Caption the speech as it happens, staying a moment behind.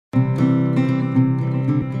Welcome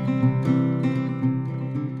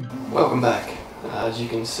back. As you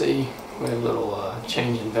can see, we have a little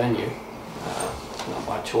change in venue. Not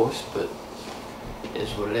by choice, but it is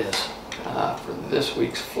what it is. For this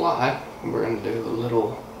week's fly, we're going to do a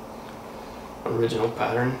little original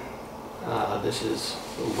pattern. This is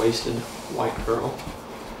the wasted white pearl.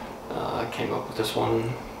 I came up with this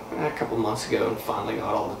one a couple months ago and finally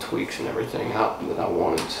got all the tweaks and everything out that I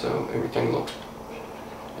wanted, so everything's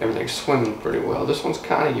swimming pretty well. This one's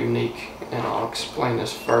kind of unique, and I'll explain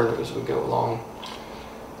this further as we go along,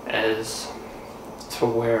 as to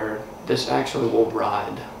where this actually will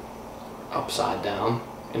ride upside down,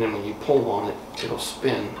 and then when you pull on it, it'll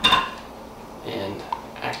spin and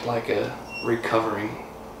act like a recovering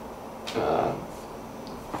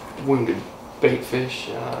wounded baitfish,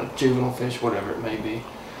 juvenile fish, whatever it may be.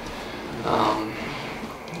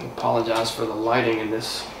 Apologize for the lighting in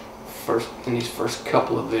these first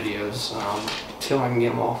couple of videos till I can get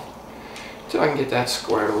them off, till I can get that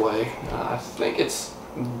squared away. I think it's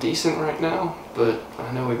decent right now, but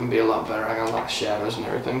I know we can be a lot better. I got a lot of shadows and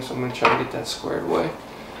everything, so I'm going to try to get that squared away.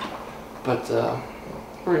 But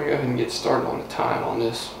we're going to go ahead and get started on the tying on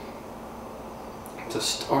this. To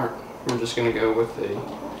start, we're just going to go with a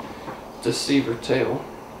deceiver tail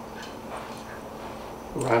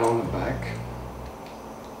right on the back.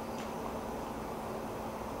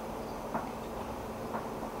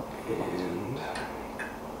 And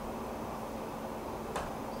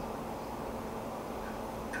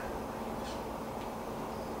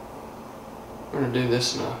we're going to do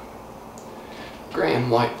this in a gray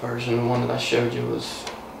and white version. The one that I showed you was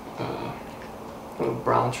a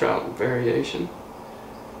brown trout variation.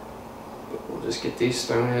 But we'll just get these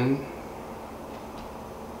thrown in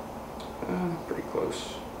pretty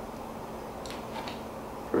close.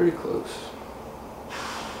 Pretty close.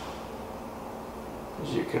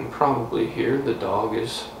 As you can probably hear, the dog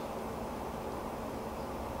is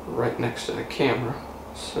right next to the camera,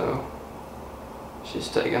 so she's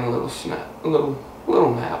taking a little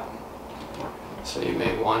little nap. So you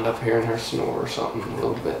may wind up hearing her snore or something a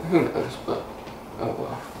little bit. Who knows? But oh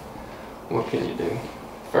well. What can you do?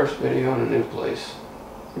 First video in a new place.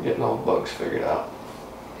 We're getting all the bugs figured out.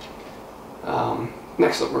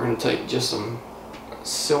 Next up, we're going to take just some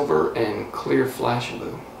silver and clear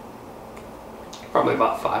Flashabou. Probably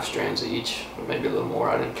about 5 strands each, maybe a little more.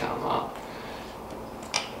 I didn't count them out.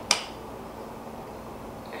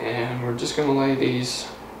 And we're just going to lay these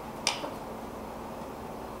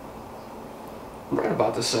right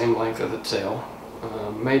about the same length of the tail,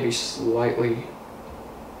 maybe slightly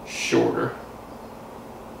shorter.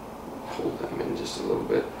 Hold them in just a little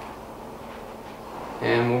bit,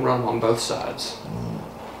 and we'll run them on both sides.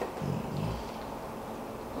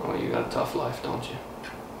 Oh, you got a tough life, don't you?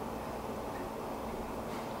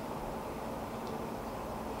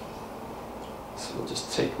 So we'll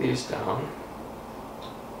just take these down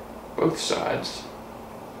both sides,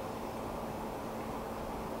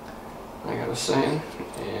 like I was saying,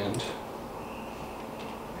 and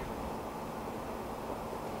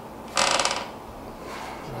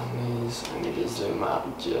on these I need to zoom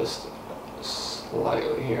out just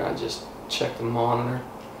slightly here. I just checked the monitor.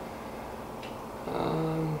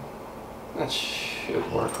 That should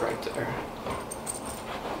work right there.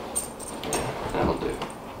 Yeah, that'll do.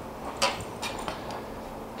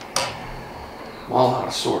 All out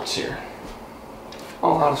of sorts here.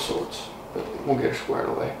 All out of sorts, but we'll get her squared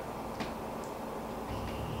away.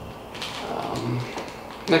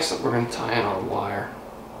 Next up, we're going to tie in our wire.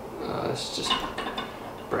 It's just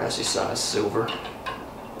Brassie size silver.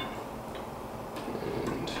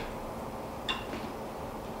 And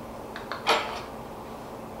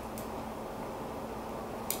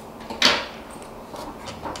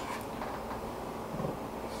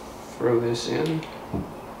throw this in.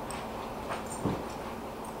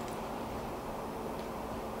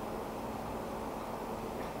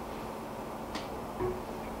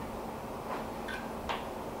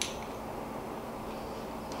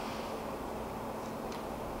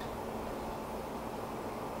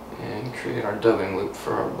 And create our dubbing loop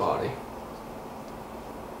for our body.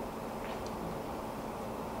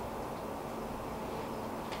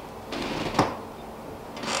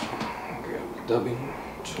 Grab the dubbing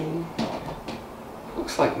tool.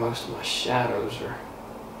 Looks like most of my shadows are.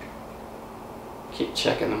 Keep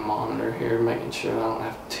checking the monitor here, making sure I don't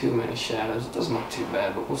have too many shadows. It doesn't look too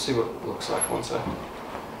bad, but we'll see what it looks like once I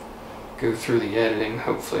go through the editing.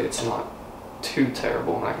 Hopefully it's not too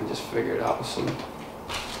terrible and I can just figure it out with some,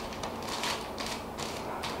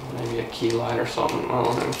 maybe a key light or something. I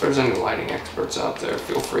don't know. If there's any lighting experts out there,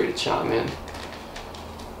 feel free to chime in.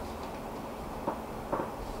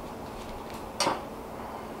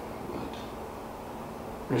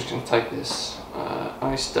 we're just going to take this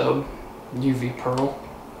ice dub UV pearl.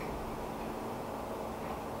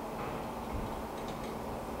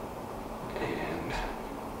 And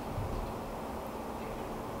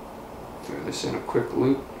throw this in a quick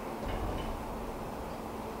loop.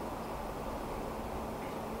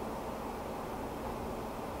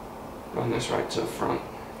 Run this right to the front.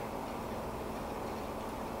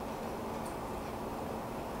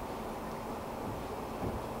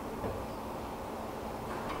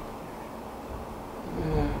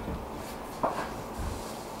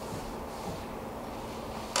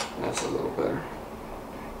 That's a little better.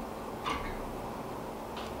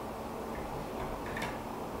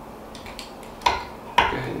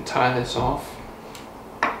 Go ahead and tie this off.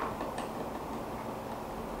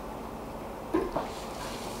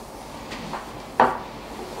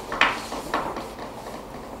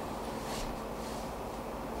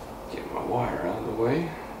 Get my wire out of the way.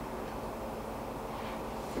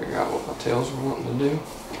 Figure out what my tails are wanting to do.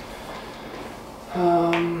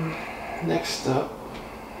 Next up,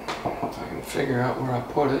 if I can figure out where I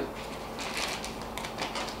put it.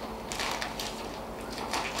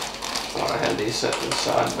 Thought I had these set to the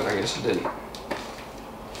side, but I guess I didn't.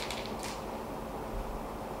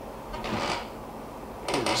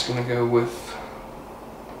 I'm just gonna go with,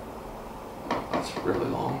 oh, that's really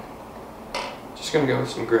long. Just gonna go with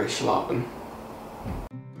some Gray Schlappen.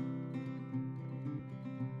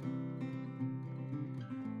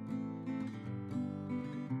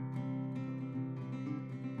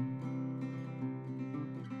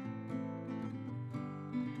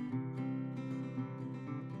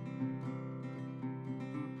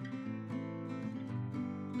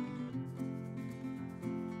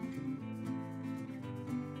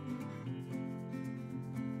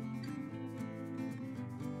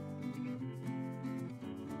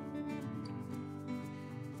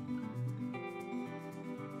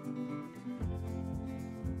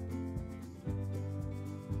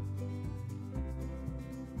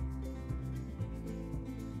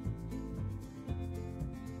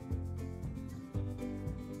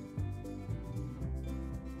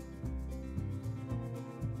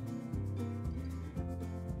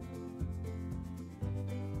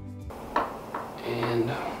 And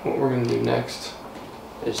what we're going to do next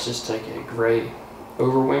is just take a gray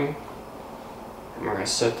Overwing and we're going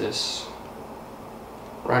to set this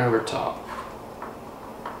right over top.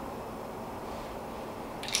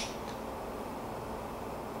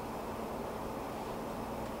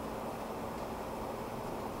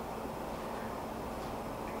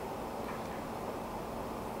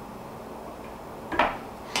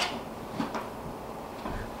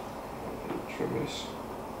 Trim this.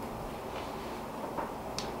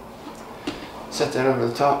 Set that over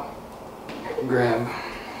the top, grab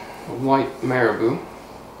a white Marabou,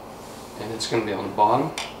 and it's going to be on the bottom.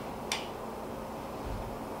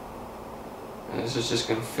 And this is just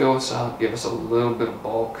going to fill us out, give us a little bit of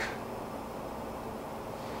bulk.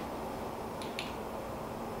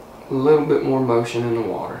 A little bit more motion in the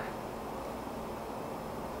water.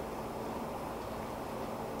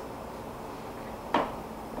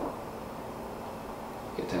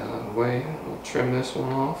 Get that out of the way, we'll trim this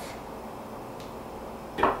one off.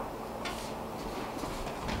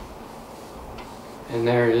 And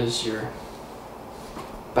there is your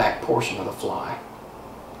back portion of the fly.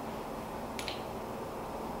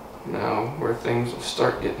 Now, where things will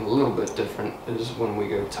start getting a little bit different is when we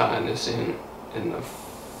go tying this in the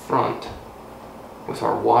front with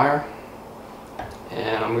our wire.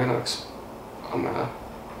 And I'm gonna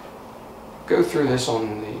go through this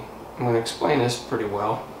I'm gonna explain this pretty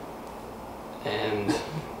well. And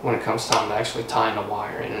when it comes time to actually tying the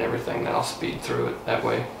wire in and everything, then I'll speed through it. That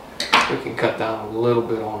way we can cut down a little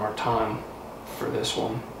bit on our time for this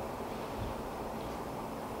one.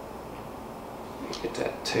 Get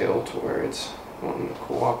that tail to where it's wanting to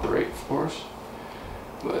cooperate for us.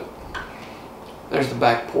 But there's the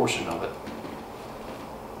back portion of it.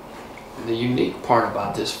 The unique part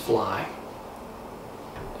about this fly,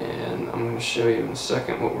 and I'm going to show you in a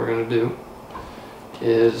second what we're going to do,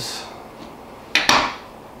 is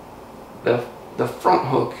the front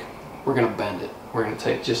hook, we're going to bend it. We're going to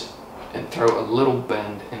take just and throw a little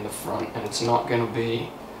bend in the front, and it's not going to be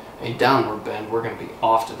a downward bend, we're going to be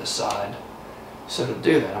off to the side. So to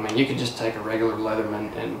do that, I mean, you could just take a regular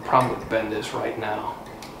Leatherman and probably bend this right now.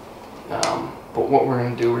 But what we're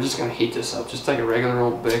going to do, we're just going to heat this up. Just take a regular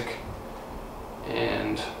old Bic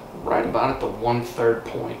and right about at the 1/3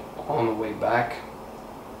 point on the way back,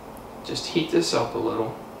 just heat this up a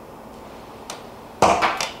little.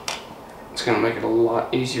 It's going to make it a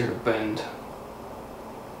lot easier to bend.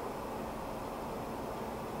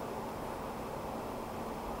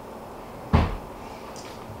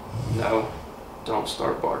 No, don't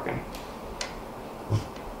start barking.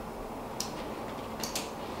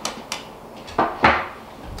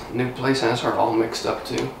 New place has her all mixed up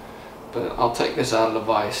too, but I'll take this out of the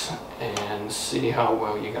vise and see how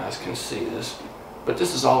well you guys can see this. But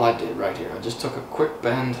this is all I did right here. I just took a quick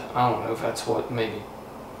bend. I don't know if that's what, maybe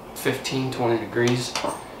 15-20 degrees,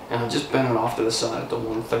 and I just bent it off to the side at the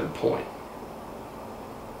 1/3 point.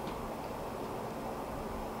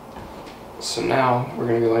 So now we're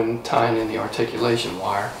going to go ahead and tie in the articulation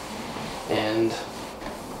wire, and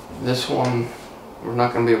this one we're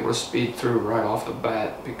not going to be able to speed through right off the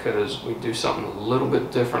bat because we do something a little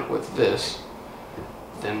bit different with this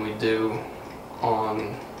than we do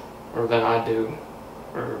on, or than I do,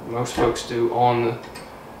 or most folks do on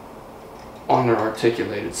their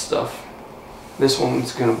articulated stuff. This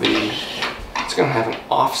one's going to be, it's going to have an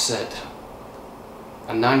offset,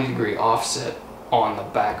 a 90-degree offset on the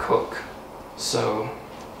back hook. So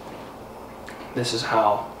this is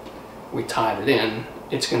how we tied it in.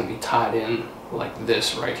 It's going to be tied in like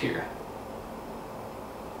this right here.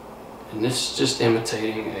 And this is just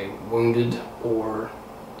imitating a wounded or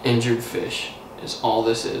injured fish is all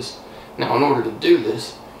this is. Now in order to do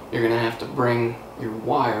this, you're going to have to bring your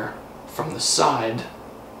wire from the side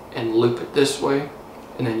and loop it this way,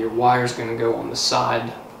 and then your wire is going to go on the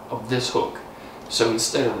side of this hook. So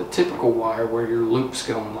instead of the typical wire where your loop's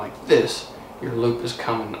going like this, your loop is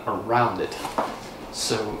coming around it.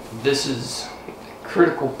 So this is a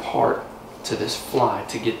critical part to this fly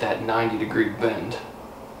to get that 90-degree bend,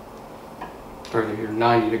 or your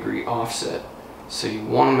 90-degree offset. So you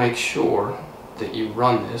want to make sure that you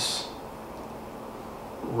run this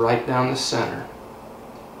right down the center,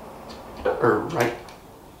 or right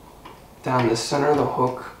down the center of the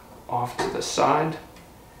hook off to the side,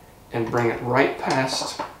 and bring it right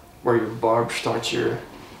past where your barb starts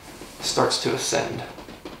to ascend.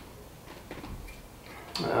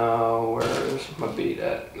 Where's my bead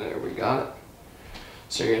at? There, we got it.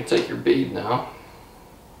 So you're going to take your bead now,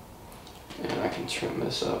 and I can trim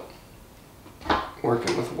this up.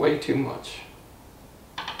 Working with way too much.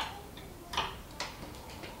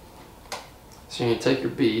 So you're going to take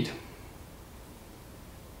your bead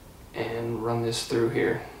and run this through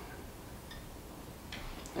here.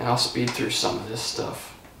 And I'll speed through some of this stuff.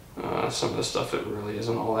 Some of the stuff that really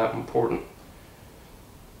isn't all that important.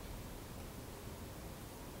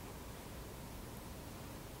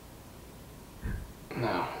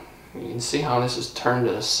 Now, you can see how this is turned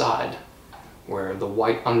to the side, where the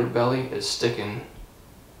white underbelly is sticking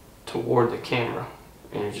toward the camera.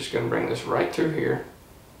 And you're just going to bring this right through here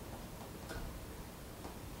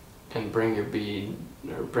and bring your bead,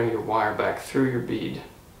 or bring your wire back through your bead.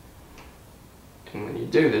 And when you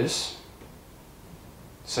do this,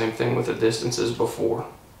 same thing with the distance as before.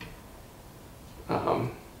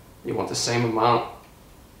 You want the same amount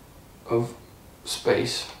of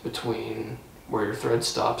space between where your thread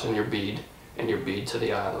stops and your bead to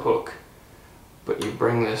the eye of the hook. But you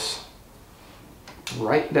bring this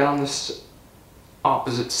right down this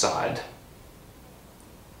opposite side.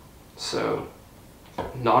 So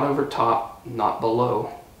not over top, not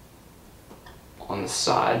below, on the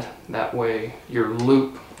side. That way your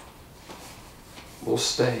loop will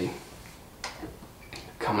stay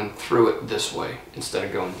coming through it this way instead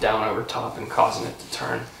of going down over top and causing it to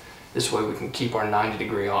turn. This way we can keep our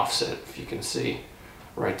 90-degree offset. If you can see,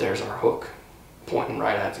 right there's our hook pointing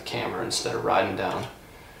right at the camera instead of riding down.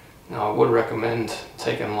 Now I would recommend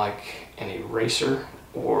taking like an eraser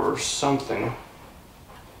or something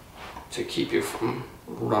to keep you from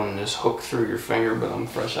running this hook through your finger, but I'm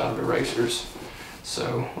fresh out of erasers,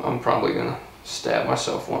 so I'm probably gonna stab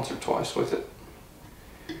myself once or twice with it.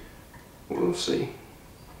 We'll see.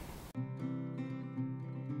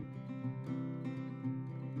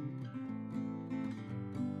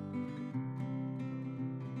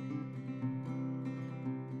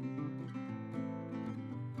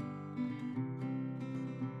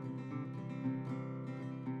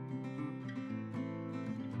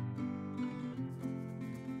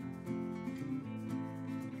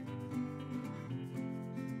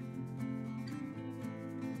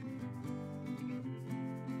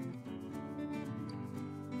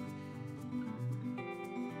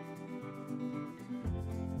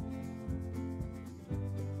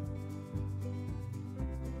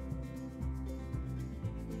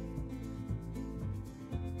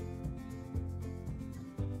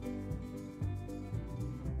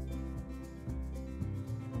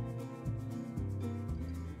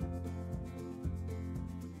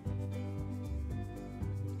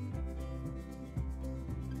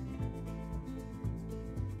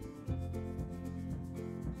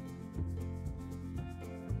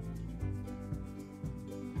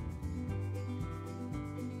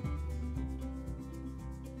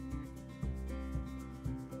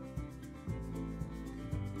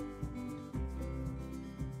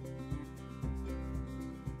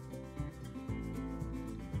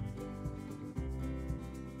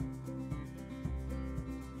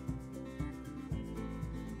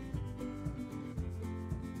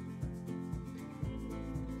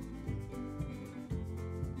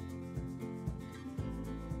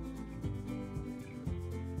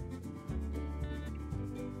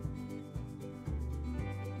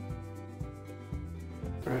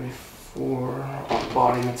 ready for our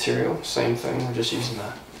body material. Same thing, we're just using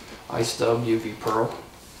the Ice Dub UV Pearl.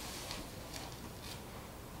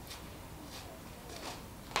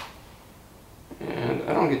 And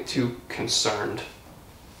I don't get too concerned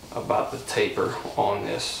about the taper on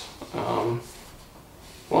this. As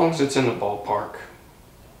long as it's in the ballpark,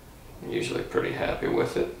 I'm usually pretty happy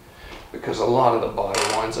with it, because a lot of the body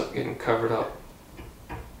winds up getting covered up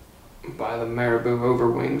by the Marabou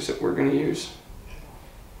Overwings that we're going to use.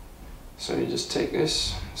 So you just take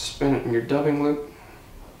this, spin it in your dubbing loop,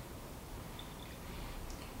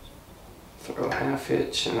 throw a half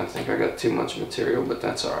hitch, and I think I got too much material, but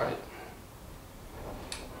that's alright.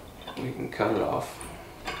 We can cut it off.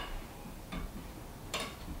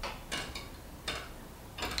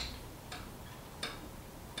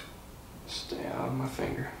 Stay out of my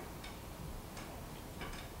finger.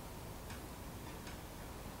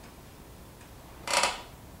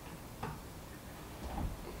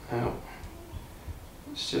 Now,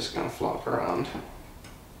 it's just going to flop around.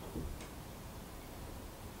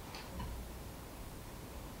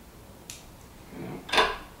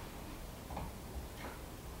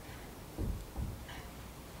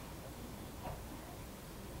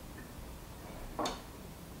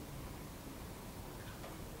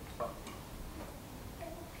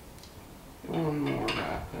 One more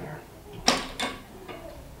wrap there.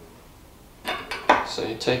 So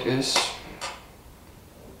you take this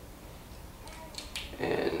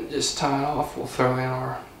and just tie it off. We'll throw in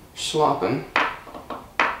our Schlappen.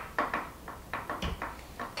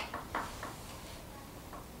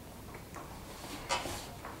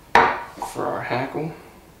 For our Hackle.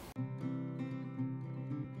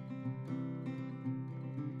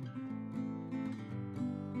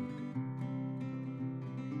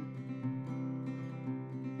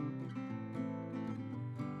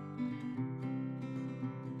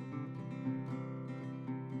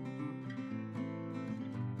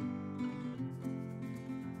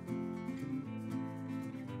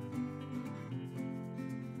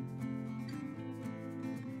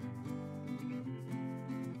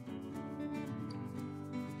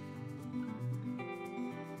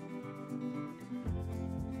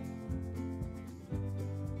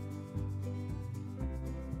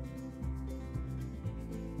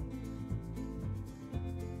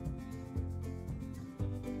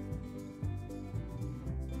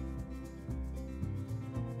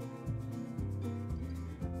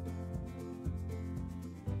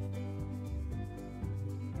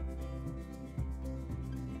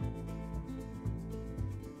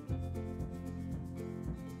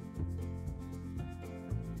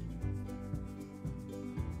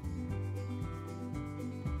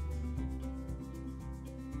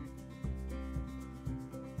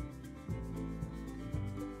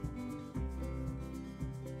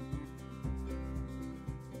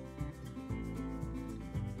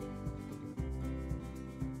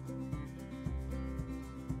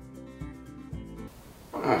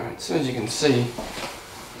 Alright, so as you can see,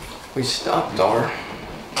 we stopped our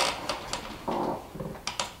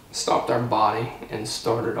body and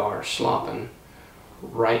started our Schlappen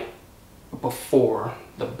right before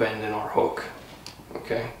the bend in our hook.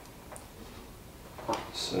 Okay,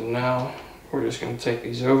 so now we're just going to take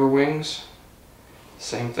these overwings,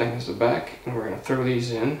 same thing as the back, and we're going to throw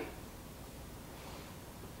these in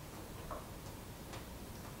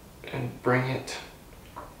and bring it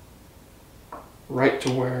right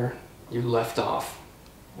to where you left off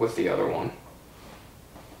with the other one.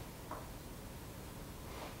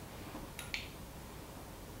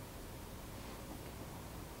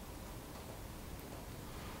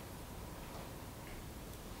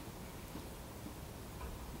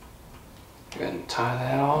 Go ahead and tie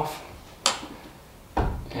that off,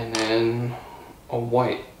 and then a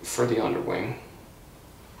white for the underwing.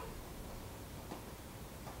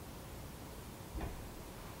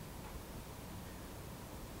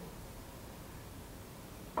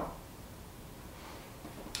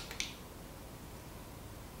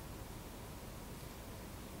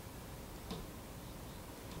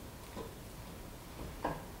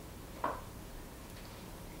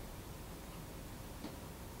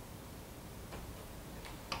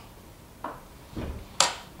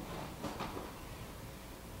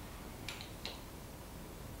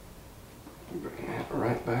 Bring that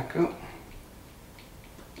right back up,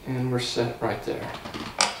 and we're set right there.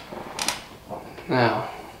 Now,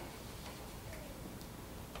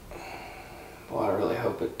 well, I really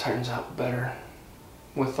hope it turns out better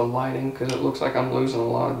with the lighting, because it looks like I'm losing a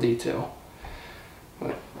lot of detail.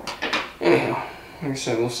 But anyhow, like I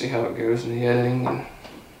said, we'll see how it goes in the editing and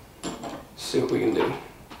see what we can do.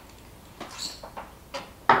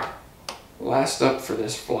 last up for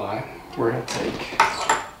this fly, we're going to take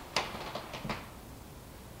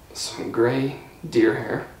some gray deer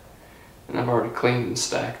hair, and I've already cleaned and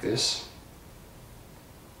stacked this,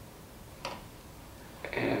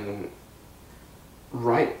 and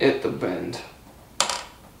right at the bend,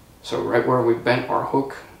 so right where we bent our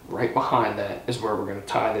hook, right behind that is where we're going to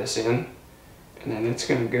tie this in, and then it's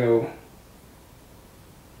going to go,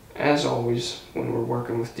 as always when we're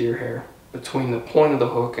working with deer hair, between the point of the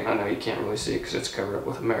hook, and I know you can't really see it because it's covered up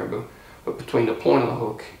with a marabou, but between the point of the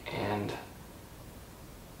hook and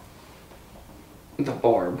the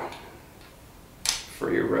barb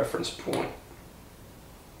for your reference point.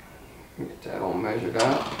 Get that all measured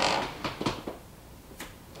out.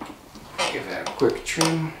 Give that a quick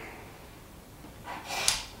trim.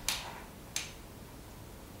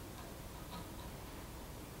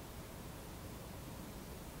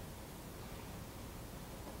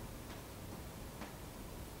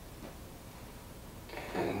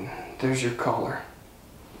 And there's your collar.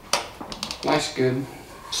 Nice, good,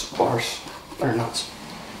 sparse, or not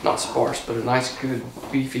sparse, but a nice, good,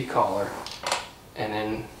 beefy collar. And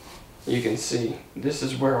then you can see this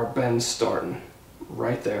is where our bend's starting.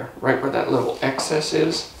 Right there, right where that little excess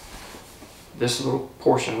is. This little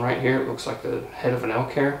portion right here, it looks like the head of an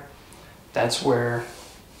elk hair. That's where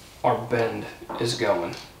our bend is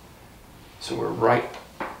going. So we're right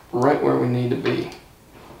where we need to be.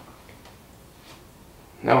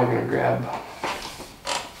 Now we're going to grab,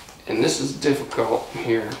 and this is difficult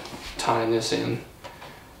here, tying this in,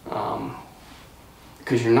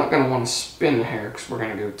 because you're not going to want to spin the hair, because we're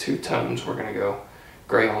going to go two tones. We're going to go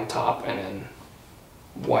gray on top and then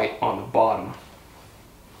white on the bottom.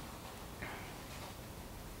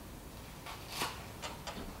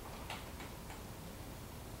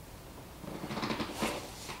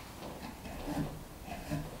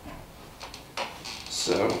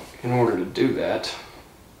 So in order to do that,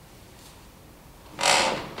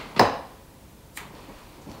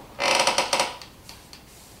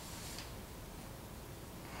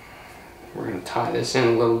 we're going to tie this in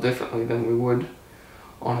a little differently than we would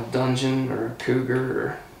on a dungeon or a cougar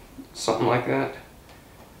or something like that.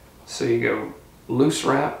 So you go loose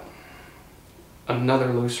wrap,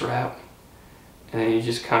 another loose wrap, and then you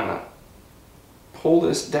just kind of pull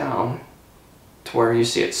this down to where you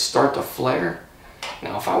see it start to flare.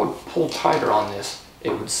 Now if I would pull tighter on this, it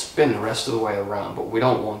would spin the rest of the way around, but we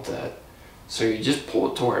don't want that. So you just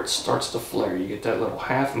pull it to where it starts to flare. You get that little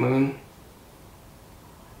half moon,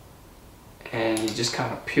 and you just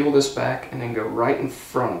kind of peel this back and then go right in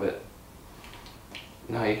front of it.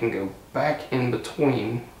 Now you can go back in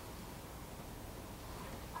between,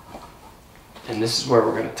 and this is where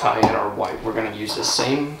we're going to tie in our white. We're going to use the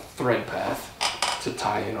same thread path to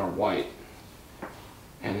tie in our white,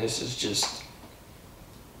 and this is just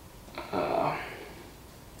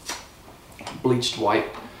bleached white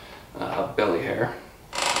belly hair.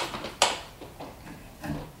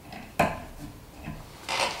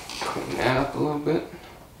 Clean that up a little bit,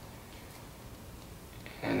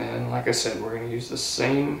 and then like I said, we're going to use the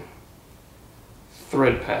same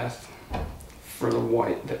thread path for the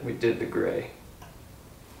white that we did the gray,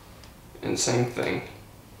 and same thing,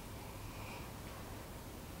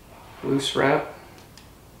 loose wrap,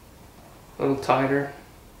 a little tighter,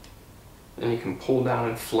 and you can pull down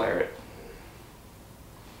and flare it.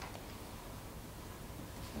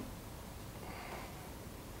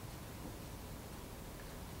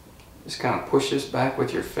 Just kind of push this back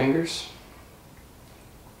with your fingers.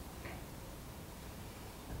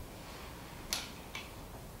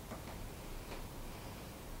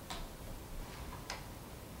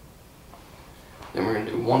 Then we're going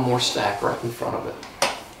to do one more stack right in front of it.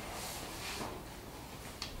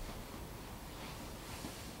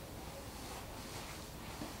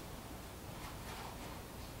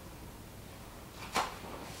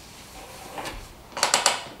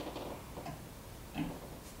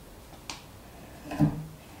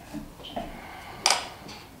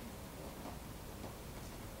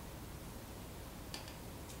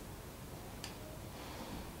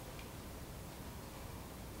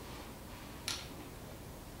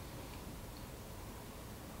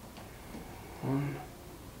 One,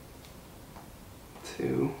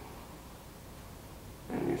 two,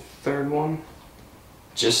 and your third one.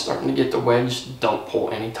 Just starting to get the wedge, don't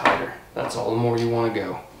pull any tighter. That's all the more you want to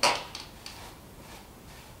go.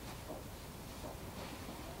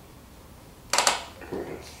 We're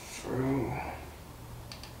going to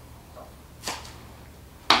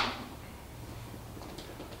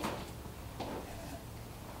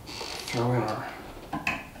throw in our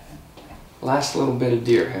last little bit of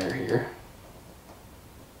deer hair here.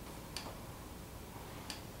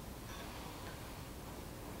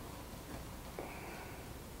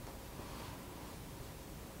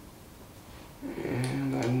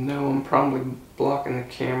 probably blocking the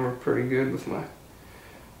camera pretty good with my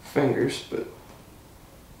fingers, but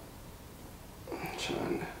I'm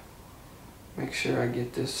trying to make sure I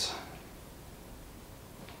get this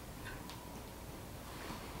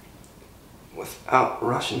without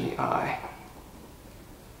rushing the eye.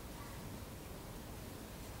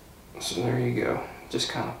 So there you go. Just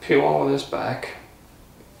kind of peel all of this back.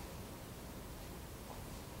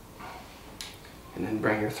 And then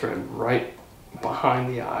bring your thread right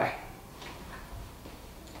behind the eye.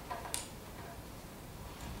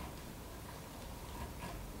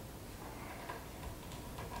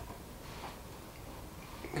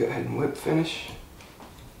 Go ahead and whip finish.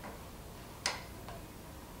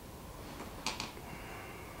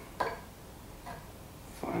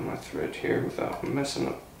 Find my thread here without messing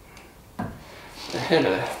up the head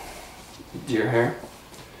of deer hair.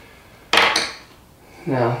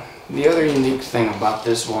 Now, the other unique thing about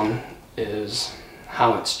this one is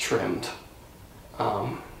how it's trimmed.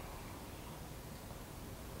 The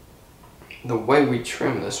way we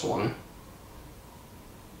trim this one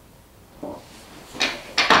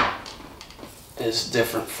is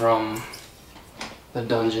different from the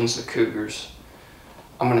Dungeons, the Cougars.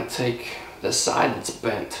 I'm going to take the side that's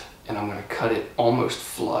bent and I'm going to cut it almost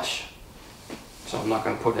flush. So I'm not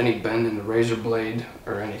going to put any bend in the razor blade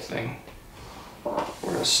or anything. We're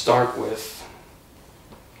going to start with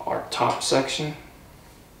our top section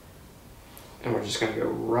and we're just going to go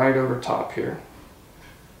right over top here.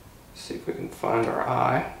 See if we can find our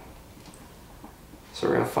eye. So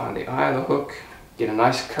we're going to find the eye of the hook, get a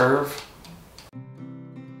nice curve.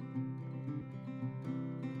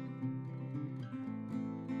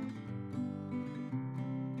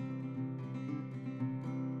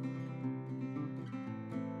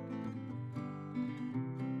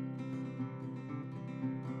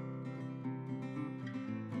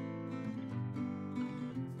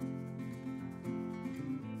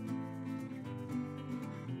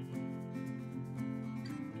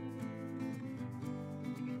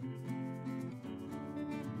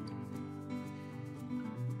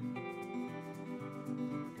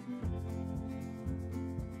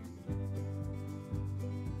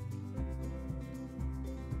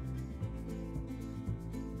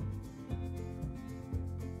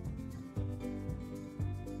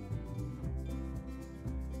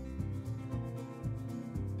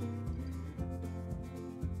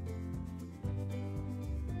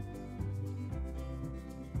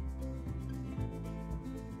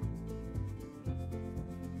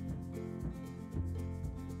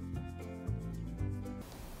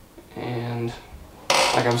 And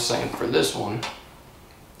like I was saying, for this one,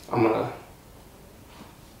 I'm gonna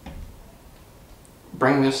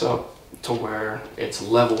bring this up to where it's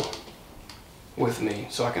level with me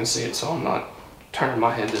so I can see it, so I'm not turning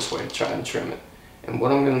my head this way to try and trim it. And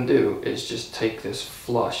what I'm gonna do is just take this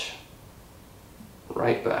flush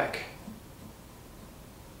right back.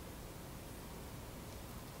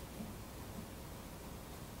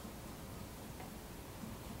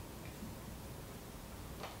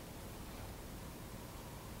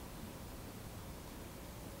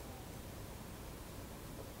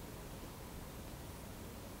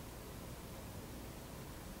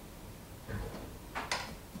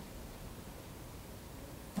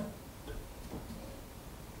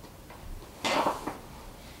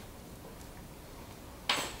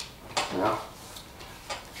 Now,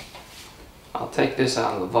 I'll take this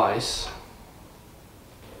out of the vise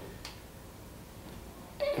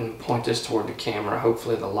and point this toward the camera.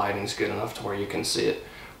 Hopefully the lighting's good enough to where you can see it.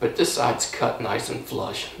 But this side's cut nice and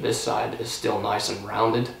flush. This side is still nice and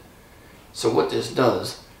rounded. So what this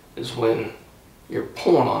does is when you're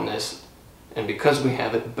pulling on this, and because we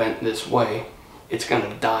have it bent this way, it's going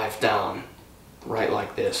to dive down right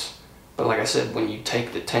like this. But like I said, when you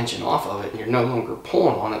take the tension off of it and you're no longer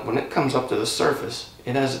pulling on it, when it comes up to the surface,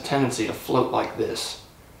 it has a tendency to float like this.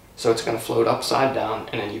 So it's going to float upside down,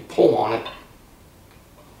 and then you pull on it,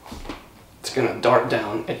 it's going to dart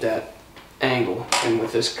down at that angle. And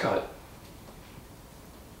with this cut,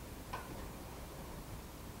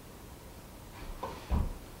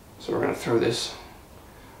 so we're going to throw this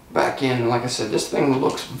back in. And like I said, this thing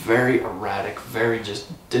looks very erratic, very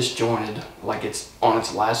just disjointed, like it's on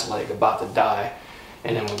its last leg about to die.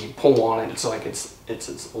 And then when you pull on it, it's like it's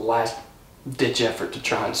its last ditch effort to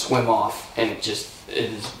try and swim off, and it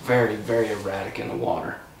is very, very erratic in the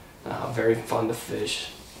water. Very fun to fish.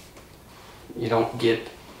 You don't get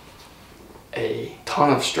a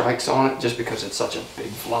ton of strikes on it just because it's such a big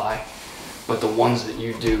fly, but the ones that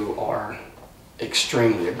you do are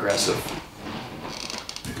extremely aggressive.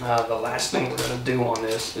 The last thing we're going to do on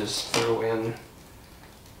this is throw in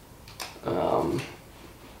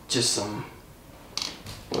just some,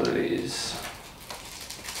 what are these,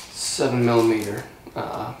 7mm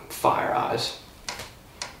fire eyes.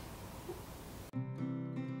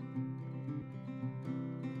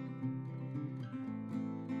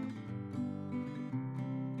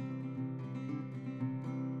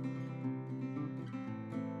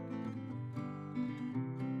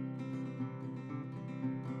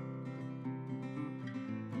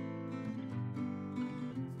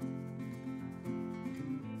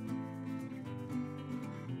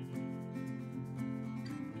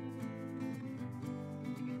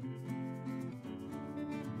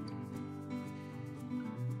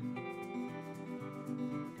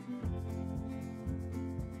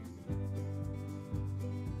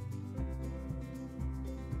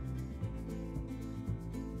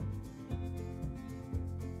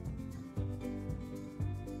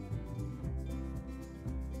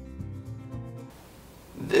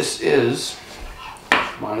 This is,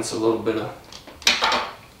 minus a little bit of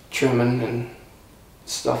trimming and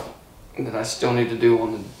stuff that I still need to do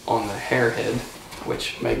on the hair head,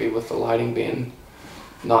 which maybe with the lighting being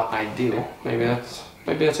not ideal, maybe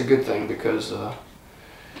that's a good thing, because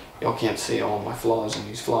y'all can't see all my flaws in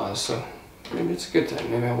these flies, so maybe it's a good thing.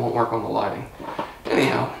 Maybe I won't work on the lighting.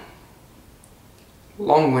 Anyhow,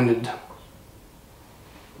 long-winded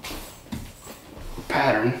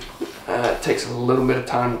pattern. It takes a little bit of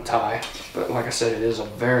time to tie, but like I said, it is a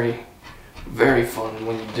very, very fun.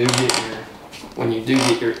 When you do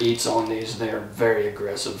get your eats on these, they are very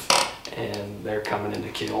aggressive and they're coming in to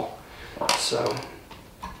kill. So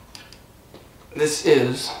this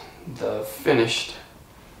is the finished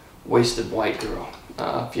Wasted White Girl.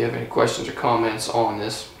 If you have any questions or comments on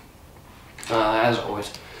this, as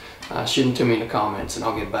always, shoot them to me in the comments and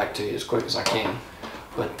I'll get back to you as quick as I can.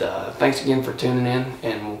 But thanks again for tuning in,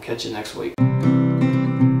 and we'll catch you next week.